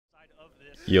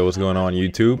Yo, what's going on,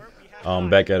 YouTube? I'm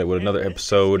back at it with another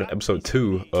episode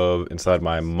 2 of Inside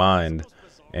My Mind,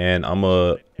 and I'm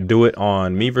gonna do it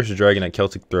on me versus Dragon at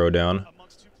Celtic Throwdown.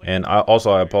 And I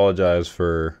apologize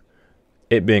for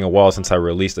it being a while since I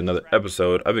released another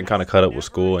episode. I've been kind of caught up with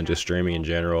school and just streaming in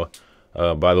general.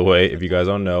 By the way, if you guys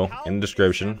don't know, in the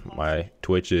description, my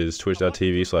Twitch is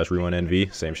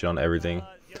twitch.tv/rewindnv. Same shit on everything.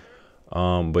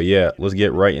 But yeah, let's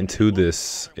get right into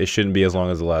this. It shouldn't be as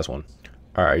long as the last one.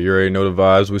 Alright, you already know the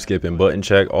vibes. We skipping button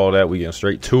check, all that. We getting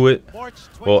straight to it.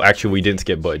 Well, actually, we didn't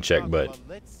skip button check, but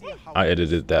I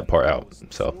edited that part out.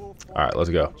 So, alright, let's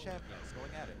go.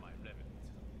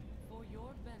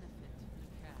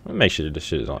 Let me make sure this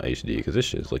shit is on HD, because this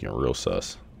shit is looking real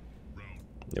sus.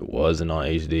 It wasn't on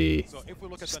HD.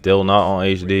 Still not on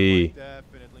HD.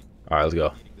 Alright, let's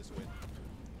go.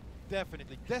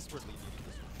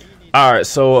 Alright,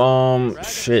 so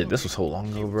shit, this was so long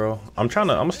ago, bro. I'm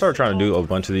gonna start trying to do a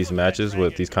bunch of these matches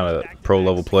with these kind of pro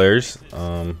level players,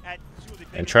 and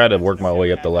try to work my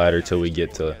way up the ladder till we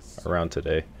get to around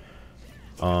today.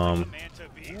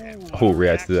 Who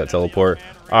reacts to that teleport?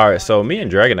 Alright, so me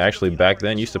and Dragon actually back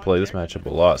then used to play this matchup a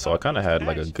lot, so I kind of had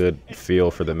like a good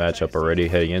feel for the matchup already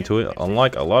heading into it.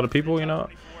 Unlike a lot of people, you know,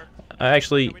 I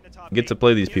actually get to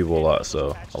play these people a lot,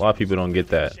 so a lot of people don't get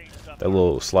that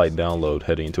little slight download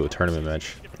heading into a tournament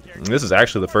match. And this is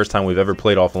actually the first time we've ever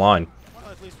played offline.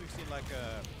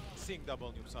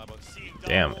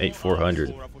 Damn,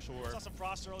 8400.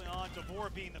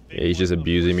 Yeah, he's just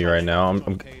abusing me right now.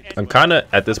 I'm kind of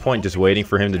at this point just waiting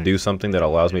for him to do something that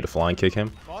allows me to flying kick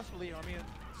him.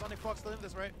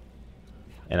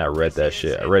 And I read that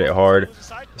shit. I read it hard.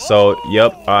 So,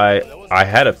 yep, I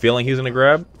had a feeling he was gonna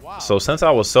grab. So since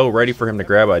I was so ready for him to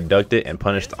grab, I ducked it and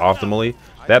punished optimally.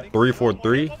 That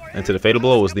 3-4-3 into the fatal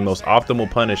blow was the most optimal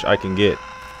punish I can get.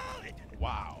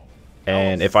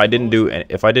 And if I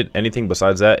did anything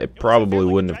besides that, it probably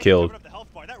wouldn't have killed.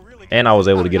 And I was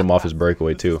able to get him off his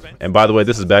breakaway too. And by the way,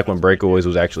 this is back when breakaways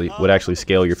would actually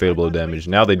scale your fatal blow damage.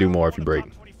 Now they do more if you break.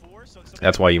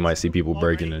 That's why you might see people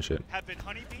breaking and shit.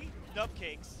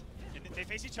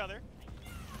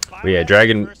 But yeah,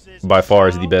 Dragon by far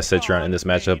is the best Cetron in this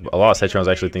matchup. A lot of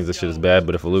Cetrons actually think this shit is bad,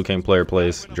 but if a Liu Kang player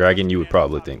plays Dragon, you would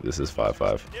probably think this is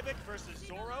 5-5.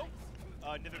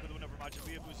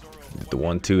 The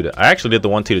 1-2. I actually did the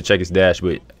 1-2 to check his dash,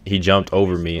 but he jumped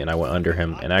over me and I went under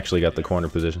him and actually got the corner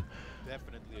position.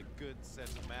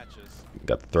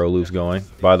 Got the throw loops going.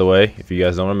 By the way, if you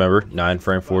guys don't remember,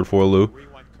 9-frame forward 4 Lu.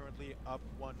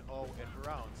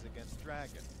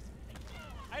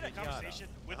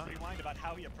 About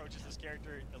how he approaches this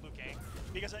character, Liu Kang,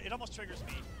 because it almost triggers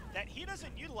me that he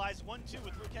doesn't utilize 1-2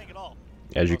 with Liu Kang at all.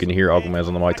 As you can hear, Aquaman's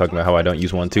on the mic talking about how I don't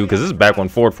use 1-2, because this is back when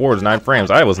forward 4 was 9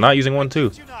 frames. I was not using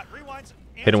 1-2.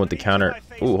 Hit him with the counter.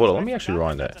 Ooh, hold on, let me actually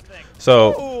rewind that.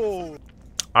 So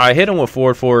I hit him with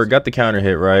forward 4, got the counter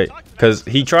hit right, because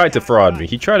he tried to fraud me.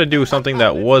 He tried to do something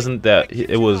that wasn't that.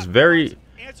 It was very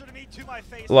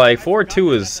like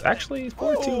 4-2 is actually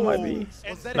 4-2 might be.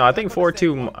 No, I think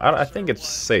 4-2. I think it's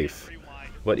safe.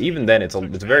 But even then, it's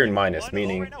very minus,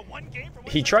 meaning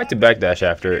he tried to backdash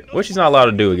after it, which he's not allowed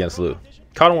to do against Lu.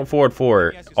 Caught him with forward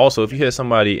 4. Also, if you hit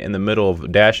somebody in the middle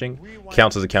of dashing,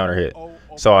 counts as a counter hit.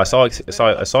 So I saw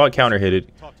it counter hit it,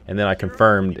 and then I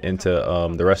confirmed into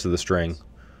the rest of the string,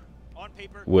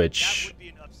 which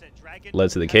led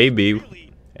to the KB,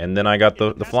 and then I got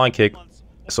the flying kick.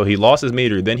 So he lost his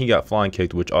meter, then he got flying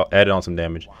kicked, which added on some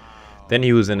damage. Then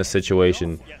he was in a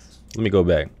situation. Let me go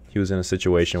back. He was in a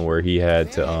situation where he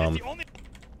had to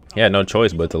he had no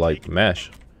choice but to like mash,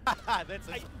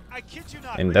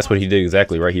 and that's what he did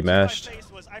exactly, right? He mashed.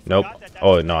 Nope.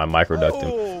 Oh no, I micro ducked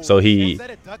him. So he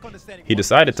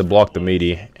decided to block the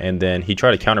meaty, and then he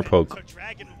tried to counter poke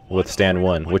with stand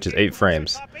 1, which is 8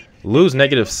 frames. Lose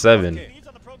 -7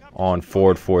 on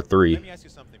forward 4-3.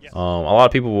 A lot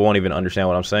of people won't even understand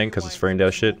what I'm saying because it's framed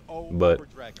out shit. But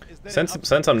since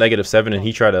I'm -7 and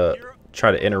he tried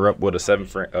to interrupt with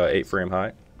a 8 frame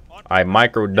high, I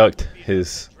micro ducked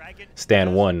his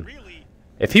stand 1.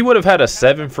 If he would have had a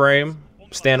 7 frame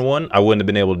stand 1, I wouldn't have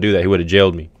been able to do that. He would have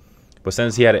jailed me. But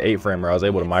since he had an 8 framer, I was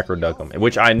able to micro duck him,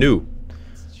 which I knew.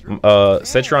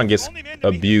 Cetron gets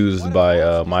abused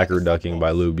by micro ducking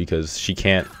by Lu because she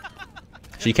can't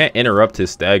interrupt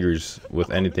his staggers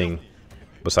with anything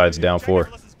besides down 4.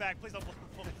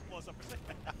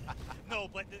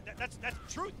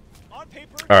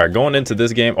 Alright, going into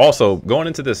this game, also going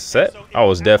into this set, I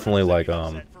was definitely like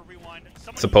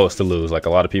supposed to lose. Like a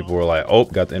lot of people were like, oh,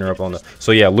 got the interrupt on the.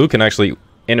 So yeah, Lu can actually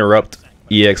interrupt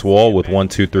EX wall with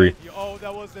 1-2-3.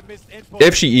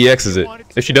 If she EXs it.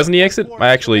 If she doesn't EX it,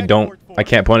 I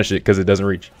can't punish it because it doesn't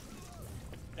reach.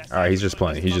 All right, he's just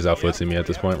playing. He's just outfooting me at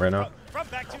this point right now.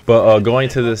 But going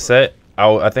to this set,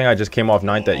 I think I just came off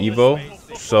 9th at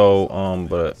Evo. So,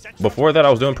 but before that, I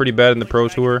was doing pretty bad in the Pro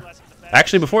Tour.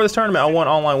 Actually, before this tournament, I won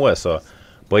Online West. So,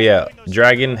 but yeah,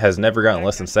 Dragon has never gotten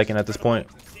less than 2nd at this point.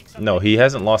 No, he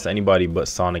hasn't lost to anybody but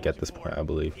Sonic at this point, I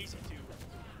believe.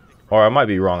 Or I might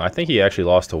be wrong. I think he actually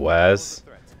lost to Waz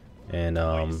and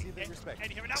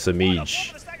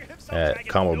Samij at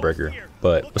Combo Breaker.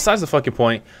 But besides the fucking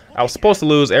point, I was supposed to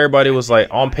lose. Everybody was like,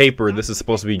 on paper, this is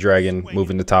supposed to be Dragon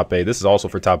moving to top 8. This is also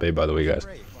for top 8, by the way, guys.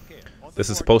 This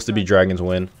is supposed to be Dragon's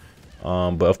win.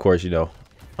 But of course, you know,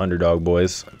 underdog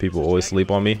boys, people always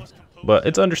sleep on me. But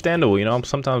it's understandable, you know, I'm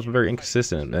sometimes very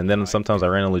inconsistent. And then sometimes I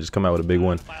randomly just come out with a big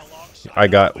win. I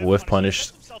got whiff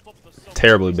punished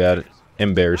terribly bad.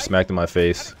 Embarrassed, smacked in my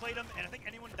face.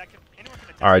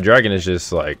 Alright, Dragon is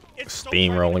just like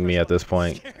steamrolling me at this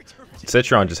point.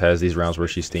 Citron just has these rounds where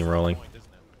she's steamrolling.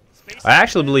 I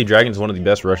actually believe Dragon's one of the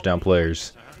best rushdown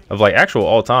players of like actual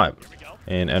all time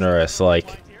in NRS.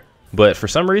 Like, but for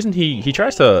some reason he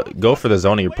tries to go for the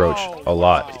zoning approach a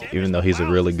lot, even though he's a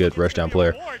really good rushdown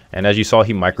player. And as you saw,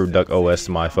 he micro duck OS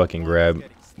to my fucking grab,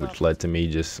 which led to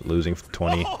me just losing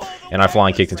 20. And I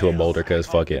flying kicked into a boulder because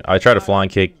fuck it. I tried to flying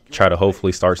kick, try to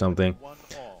hopefully start something.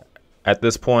 At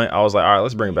this point, I was like, all right,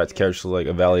 let's bring it back to character select,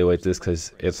 evaluate this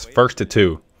because it's 1st to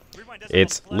 2.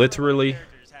 It's literally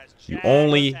you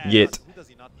only get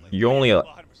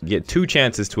 2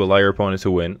 chances to allow your opponent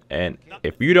to win, and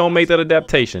if you don't make that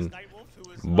adaptation,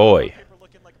 boy,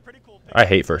 I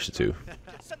hate 1st to 2.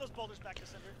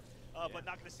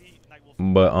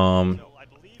 But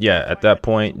yeah, at that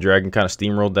point, Dragon kind of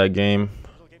steamrolled that game.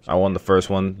 I won the first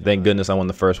one. Thank goodness I won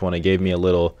the first one. It gave me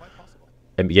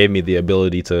the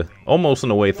ability to almost in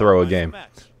a way throw a game.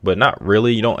 But not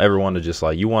really. You don't ever want to just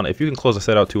like, if you can close a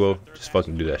set out 2-0, just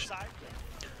fucking do that shit.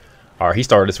 Alright, he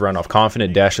started this round off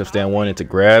confident, dash up stand 1 into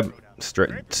grab.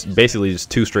 Basically just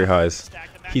 2 straight highs.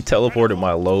 He teleported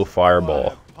my low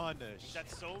fireball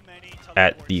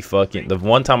at the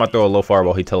one time I throw a low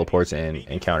fireball, he teleports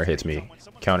and counter hits me.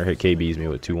 Counter hit KBs me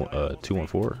with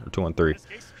 214 or 213.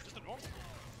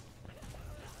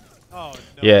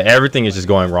 Yeah, everything is just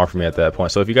going wrong for me at that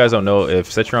point. So if you guys don't know,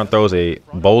 if Citron throws a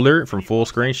boulder from full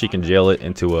screen, she can jail it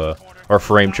into or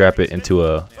frame trap it into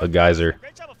a geyser.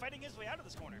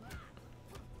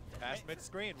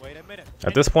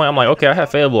 At this point, I'm like, okay, I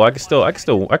have Fatal Blow. I can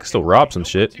still rob some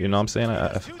shit. You know what I'm saying?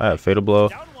 I have Fatal Blow.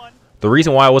 The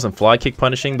reason why I wasn't fly kick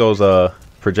punishing those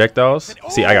projectiles.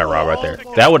 See, I got robbed right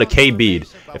there. That would have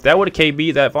KB'd. If that would have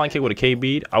KB'd, that flying kick would have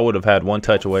KB'd, I would have had 1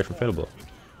 touch away from Fatal Blow.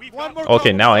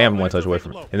 Okay, now I am 1 touch away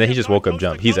from it. And then he just woke up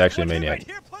jump. He's actually a maniac.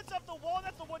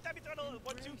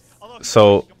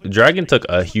 So, Dragon took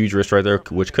a huge risk right there,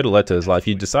 which could have led to his life.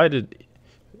 He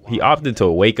opted to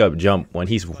wake up jump when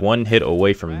he's 1 hit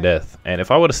away from death. And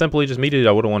if I would have simply just meted it,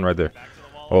 I would have won right there.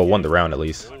 Or won the round at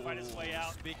least.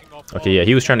 Okay, yeah,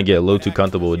 he was trying to get a little too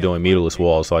comfortable with doing meterless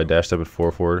walls, so I dashed up at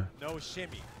 4 forward.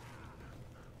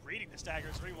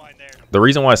 The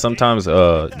reason why sometimes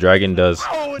Dragon does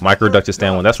micro duck to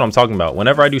stand 1, that's what I'm talking about.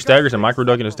 Whenever I do staggers and micro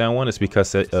ducking to stand 1, it's because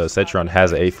Citron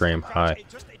has an A-frame high.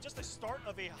 Just the start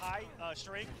of a high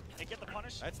string and get the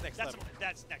punish. That's next level.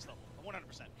 That's next level.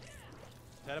 100%.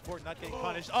 Teleport not getting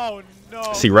punished. Oh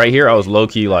no. See, right here I was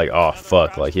low-key like, oh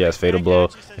fuck, like he has Fatal Blow.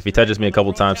 If he touches me a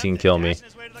couple times, he can kill me.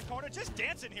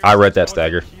 I read that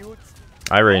stagger.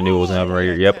 I already knew it was gonna happen right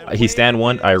here. Yep, he stand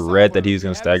 1. I read that he was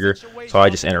gonna stagger, so I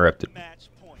just interrupted.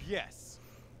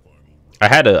 I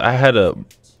had to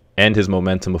end his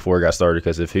momentum before it got started,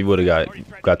 because if he would have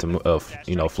got to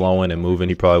you know, flowing and moving,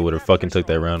 he probably would have fucking took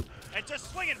that round.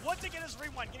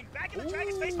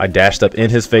 I dashed up in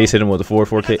his face, hit him with a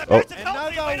 4-4K. Oh,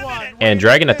 and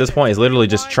Dragon at this point is literally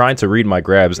just trying to read my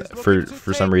grabs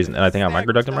for some reason, and I think I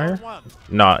micro-ducked him right here.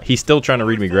 Nah, he's still trying to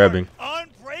read me grabbing.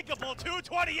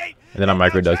 And then I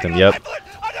micro-ducked him. Yep.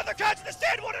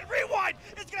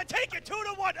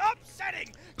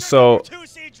 So,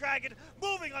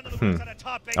 I'm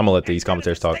gonna let these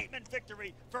commentators talk.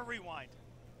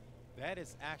 That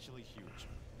is actually huge.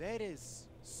 That is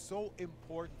so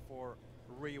important for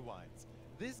Rewinds.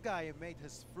 This guy made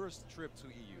his first trip to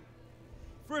EU.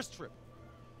 First trip.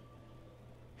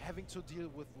 Having to deal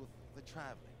with the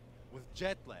traveling, with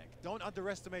jet lag. Don't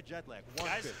underestimate jet lag.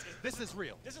 Guys, this is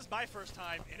real. This is my first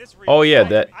time, and it's real. Oh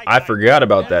yeah, I forgot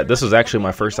about that. This was actually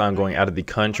my first time going out of the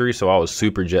country, so I was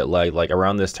super jet lagged. Like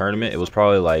around this tournament, it was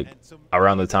probably like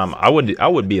around the time I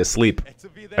would be asleep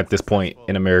at this point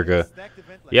in America.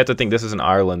 You have to think this is in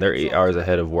Ireland. They're 8 hours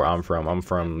ahead of where I'm from. I'm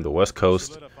from the West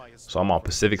Coast, so I'm on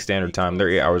Pacific Standard Time. They're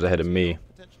 8 hours ahead of me.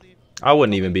 I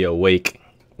wouldn't even be awake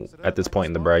at this point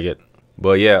in the bracket.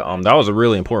 But yeah, that was a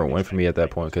really important win for me at that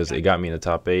point because it got me in the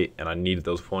top 8, and I needed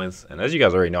those points. And as you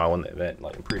guys already know, I won the event.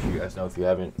 Like, I'm pretty sure you guys know. If you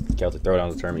haven't, Celtic Throwdown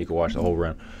is a tournament, you can watch the whole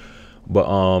run.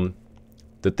 But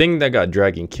the thing that got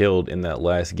Dragon killed in that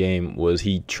last game was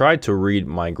he tried to read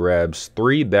my grabs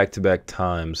 3 back-to-back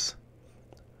times,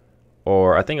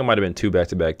 or I think it might have been 2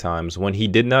 back-to-back times, when he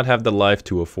did not have the life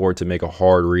to afford to make a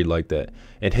hard read like that.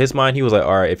 In his mind, he was like,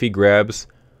 all right, if he grabs,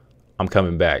 I'm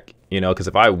coming back. You know, because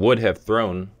if I would have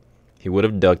thrown, he would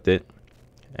have ducked it,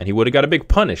 and he would have got a big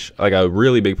punish, like a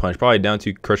really big punish, probably down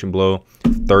to crushing blow,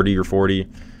 30 or 40,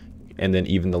 and then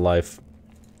even the life.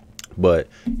 But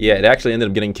yeah, it actually ended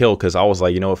up getting killed because I was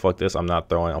like, you know what, fuck this, I'm not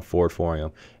throwing, I'm forward foring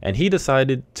him. And he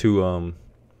decided to,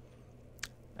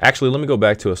 actually, let me go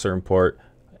back to a certain part.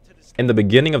 In the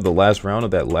beginning of the last round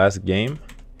of that last game,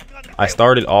 I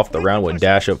started off the round with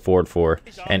dash up forward 4,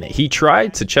 and he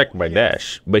tried to check my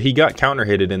dash, but he got counter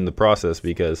hitted in the process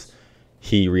because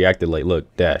he reacted like,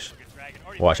 look, dash.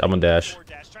 Watch, I'm gonna dash.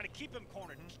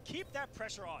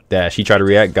 Dash, he tried to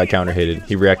react, got counter hitted.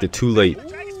 He reacted too late.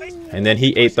 And then he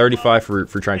ate 35 for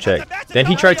trying to check. Then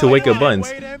he tried to wake up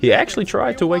buns. He actually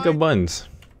tried to wake up buns.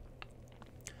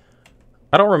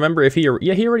 I don't remember if he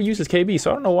already used his KB,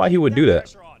 so I don't know why he would do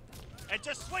that.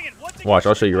 Watch,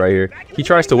 I'll show you right here. He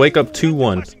tries to wake up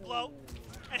 2-1.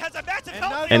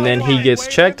 And then he gets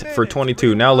checked for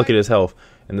 22. Now look at his health.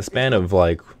 In the span of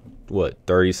like, what,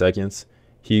 30 seconds,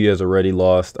 he has already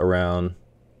lost around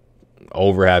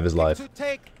over half his life.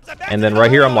 And then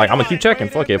right here, I'm like, I'm gonna keep checking.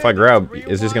 Fuck it. If I grab,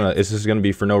 it's just gonna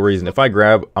be for no reason. If I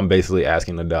grab, I'm basically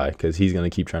asking to die because he's gonna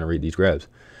keep trying to read these grabs.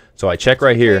 So I check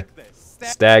right here,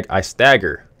 I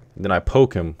stagger, then I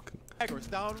poke him,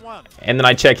 and then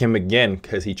I check him again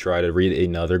because he tried to read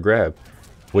another grab,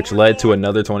 which led to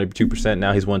another 22%.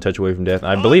 Now he's 1 touch away from death.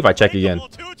 And I believe I check again,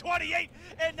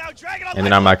 and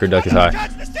then I micro duck his high.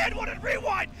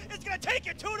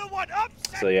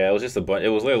 So yeah, it was just it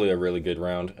was literally a really good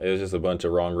round. It was just a bunch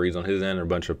of wrong reads on his end and a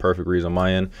bunch of perfect reads on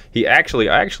my end. I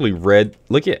actually read,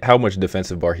 look at how much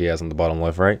defensive bar he has on the bottom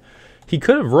left, right? He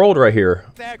could have rolled right here.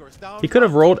 He could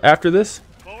have rolled after this,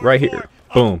 right here.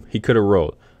 Boom, he could have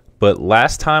rolled. But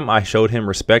last time I showed him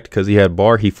respect because he had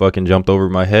bar, he fucking jumped over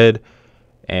my head.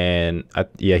 And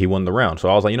yeah, he won the round. So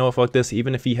I was like, you know what, fuck this.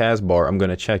 Even if he has bar, I'm going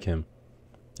to check him.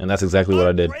 And that's exactly what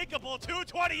I did.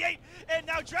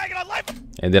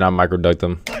 And then I micro-ducked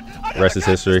him. Rest is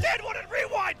history.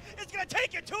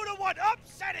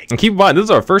 And keep in mind, this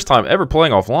is our first time ever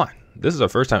playing offline. This is our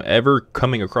first time ever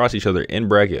coming across each other in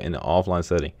bracket in an offline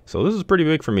setting. So this is pretty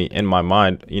big for me in my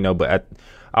mind, you know, but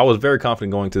I was very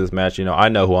confident going to this match. You know, I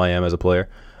know who I am as a player.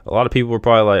 A lot of people were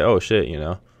probably like, oh shit, you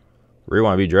know,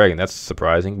 Rewind beat Dragon. That's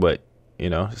surprising, but, you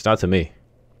know, it's not to me.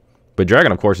 But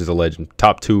Dragon, of course, is a legend.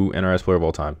 Top 2 NRS player of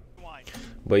all time.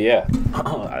 But yeah,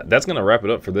 that's going to wrap it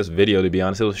up for this video, to be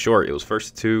honest. It was short. It was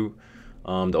first 2.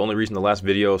 The only reason the last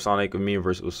video of Sonic with me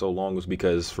versus was so long was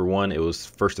because, for one, it was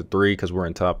first to 3 because we're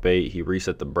in top 8. He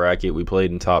reset the bracket. We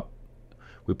played in top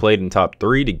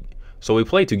 3 so we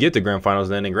played to get to grand finals.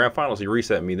 Then in grand finals he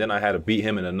reset me. Then I had to beat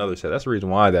him in another set. That's the reason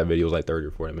why that video was like 30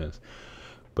 or 40 minutes.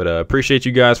 But appreciate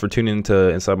you guys for tuning into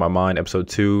Inside My Mind episode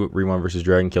 2, Rewind versus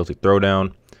Dragon Celtic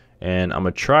Throwdown. And I'm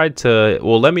gonna try to,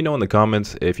 well, let me know in the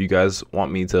comments if you guys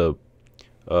want me to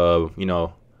you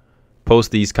know, post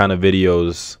these kind of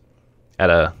videos at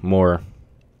a more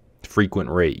frequent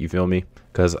rate, you feel me?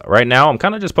 Because right now I'm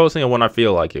kind of just posting it when I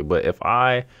feel like it. But if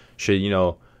I should, you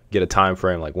know, get a time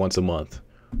frame like once a month,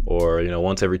 or, you know,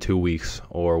 once every 2 weeks,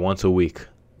 or once a week,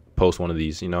 post one of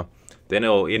these, you know, then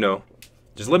it'll, you know,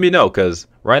 just let me know. Because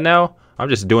right now I'm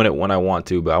just doing it when I want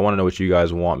to, but I want to know what you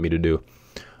guys want me to do.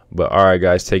 But all right,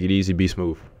 guys, take it easy, be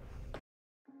smooth.